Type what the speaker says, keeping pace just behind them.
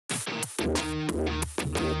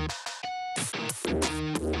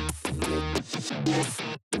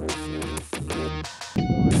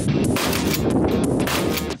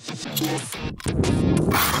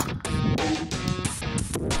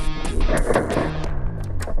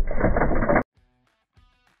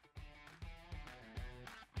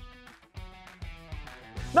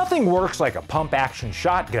Nothing works like a pump-action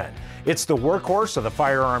shotgun. It's the workhorse of the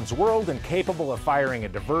firearms world and capable of firing a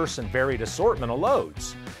diverse and varied assortment of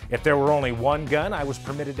loads. If there were only one gun I was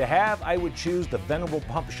permitted to have, I would choose the venerable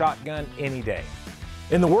pump shotgun any day.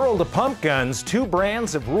 In the world of pump guns, two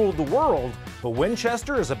brands have ruled the world, but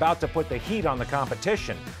Winchester is about to put the heat on the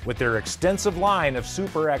competition with their extensive line of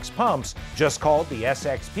Super X pumps, just called the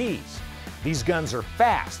SXPs. These guns are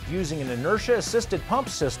fast, using an inertia-assisted pump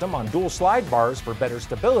system on dual slide bars for better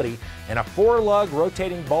stability and a 4-lug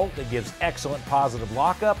rotating bolt that gives excellent positive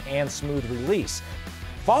lockup and smooth release.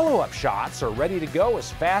 Follow-up shots are ready to go as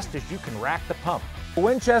fast as you can rack the pump.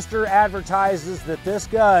 Winchester advertises that this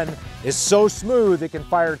gun is so smooth it can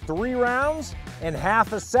fire 3 rounds in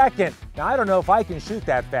half a second. Now, I don't know if I can shoot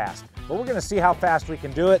that fast, but we're gonna see how fast we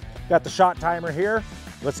can do it. Got the shot timer here.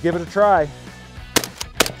 Let's give it a try.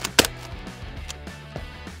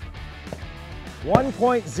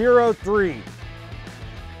 1.03.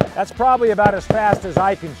 That's probably about as fast as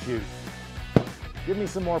I can shoot. Give me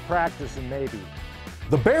some more practice and maybe.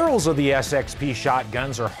 The barrels of the SXP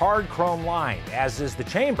shotguns are hard chrome lined, as is the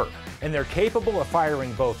chamber, and they're capable of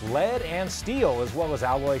firing both lead and steel as well as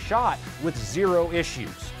alloy shot with 0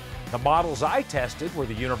 issues. The models I tested were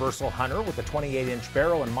the Universal Hunter with the 28-inch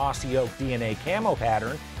barrel and mossy oak DNA camo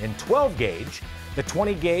pattern in 12 gauge, the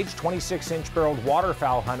 20-gauge 26-inch barreled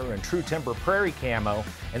Waterfowl Hunter in True Timber Prairie camo,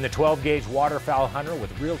 and the 12-gauge Waterfowl Hunter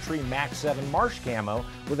with Realtree Max 7 Marsh camo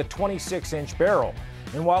with a 26-inch barrel.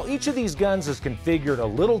 And while each of these guns is configured a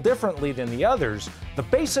little differently than the others, the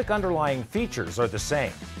basic underlying features are the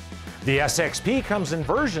same. The SXP comes in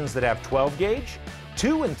versions that have 12-gauge,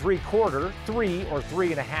 2 3/4, 3 or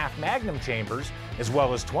 3.5 Magnum chambers, as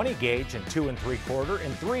well as 20-gauge and 2 3/4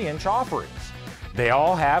 and 3-inch offerings. They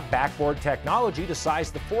all have backboard technology to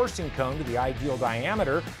size the forcing cone to the ideal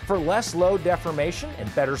diameter for less load deformation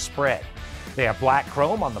and better spread. They have black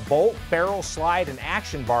chrome on the bolt, barrel, slide, and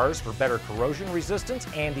action bars for better corrosion resistance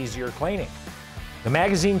and easier cleaning. The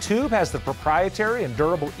magazine tube has the proprietary and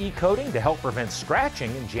durable E-coating to help prevent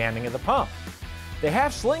scratching and jamming of the pump. They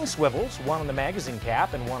have sling swivels, one on the magazine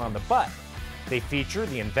cap and one on the butt. They feature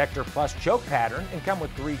the Invector Plus choke pattern and come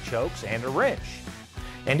with 3 chokes and a wrench.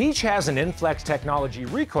 And each has an Inflex technology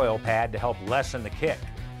recoil pad to help lessen the kick.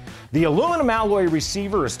 The aluminum alloy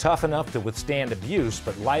receiver is tough enough to withstand abuse,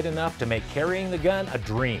 but light enough to make carrying the gun a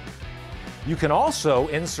dream. You can also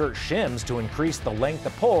insert shims to increase the length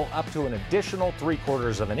of pull up to an additional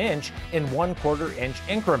 3/4 of an inch in 1/4 inch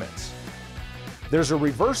increments. There's a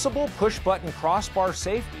reversible push-button crossbar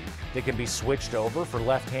safety that can be switched over for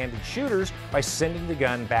left-handed shooters by sending the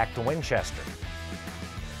gun back to Winchester.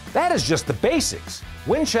 That is just the basics.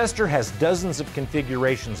 Winchester has dozens of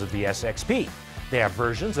configurations of the SXP. They have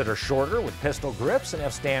versions that are shorter with pistol grips and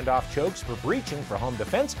have standoff chokes for breaching for home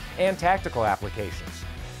defense and tactical applications.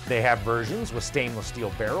 They have versions with stainless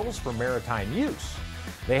steel barrels for maritime use.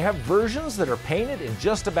 They have versions that are painted in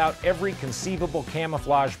just about every conceivable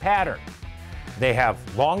camouflage pattern. They have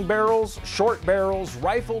long barrels, short barrels,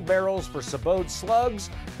 rifled barrels for sabot slugs.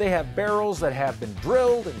 They have barrels that have been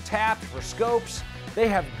drilled and tapped for scopes. They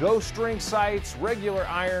have ghost ring sights, regular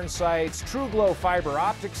iron sights, true glow fiber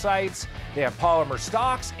optic sights. They have polymer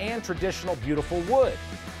stocks and traditional beautiful wood.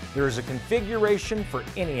 There is a configuration for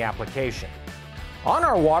any application. On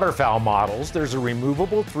our waterfowl models, there's a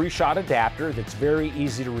removable 3-shot adapter that's very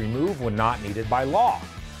easy to remove when not needed by law.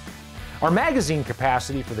 Our magazine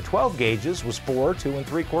capacity for the 12 gauges was 4 2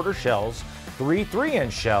 3/4 shells, 3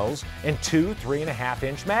 3-inch shells, and 2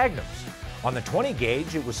 3.5-inch magnums. On the 20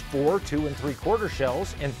 gauge, it was 4 2 3/4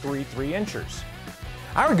 shells and 3 3-inchers.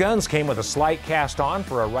 Our guns came with a slight cast on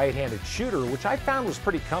for a right-handed shooter, which I found was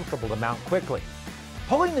pretty comfortable to mount quickly.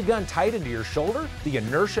 Pulling the gun tight into your shoulder, the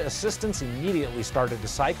inertia assistance immediately started to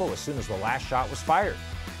cycle as soon as the last shot was fired.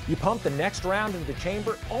 You pump the next round into the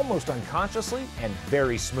chamber almost unconsciously and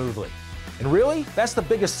very smoothly. And really, that's the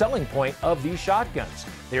biggest selling point of these shotguns.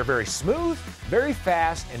 They are very smooth, very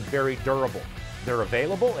fast, and very durable. They're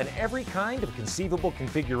available in every kind of conceivable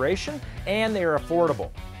configuration, and they are affordable.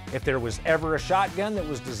 If there was ever a shotgun that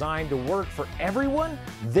was designed to work for everyone,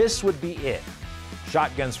 this would be it.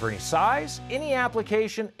 Shotguns for any size, any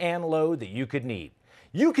application, and load that you could need.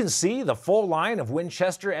 You can see the full line of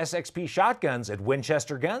Winchester SXP shotguns at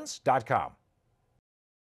winchesterguns.com.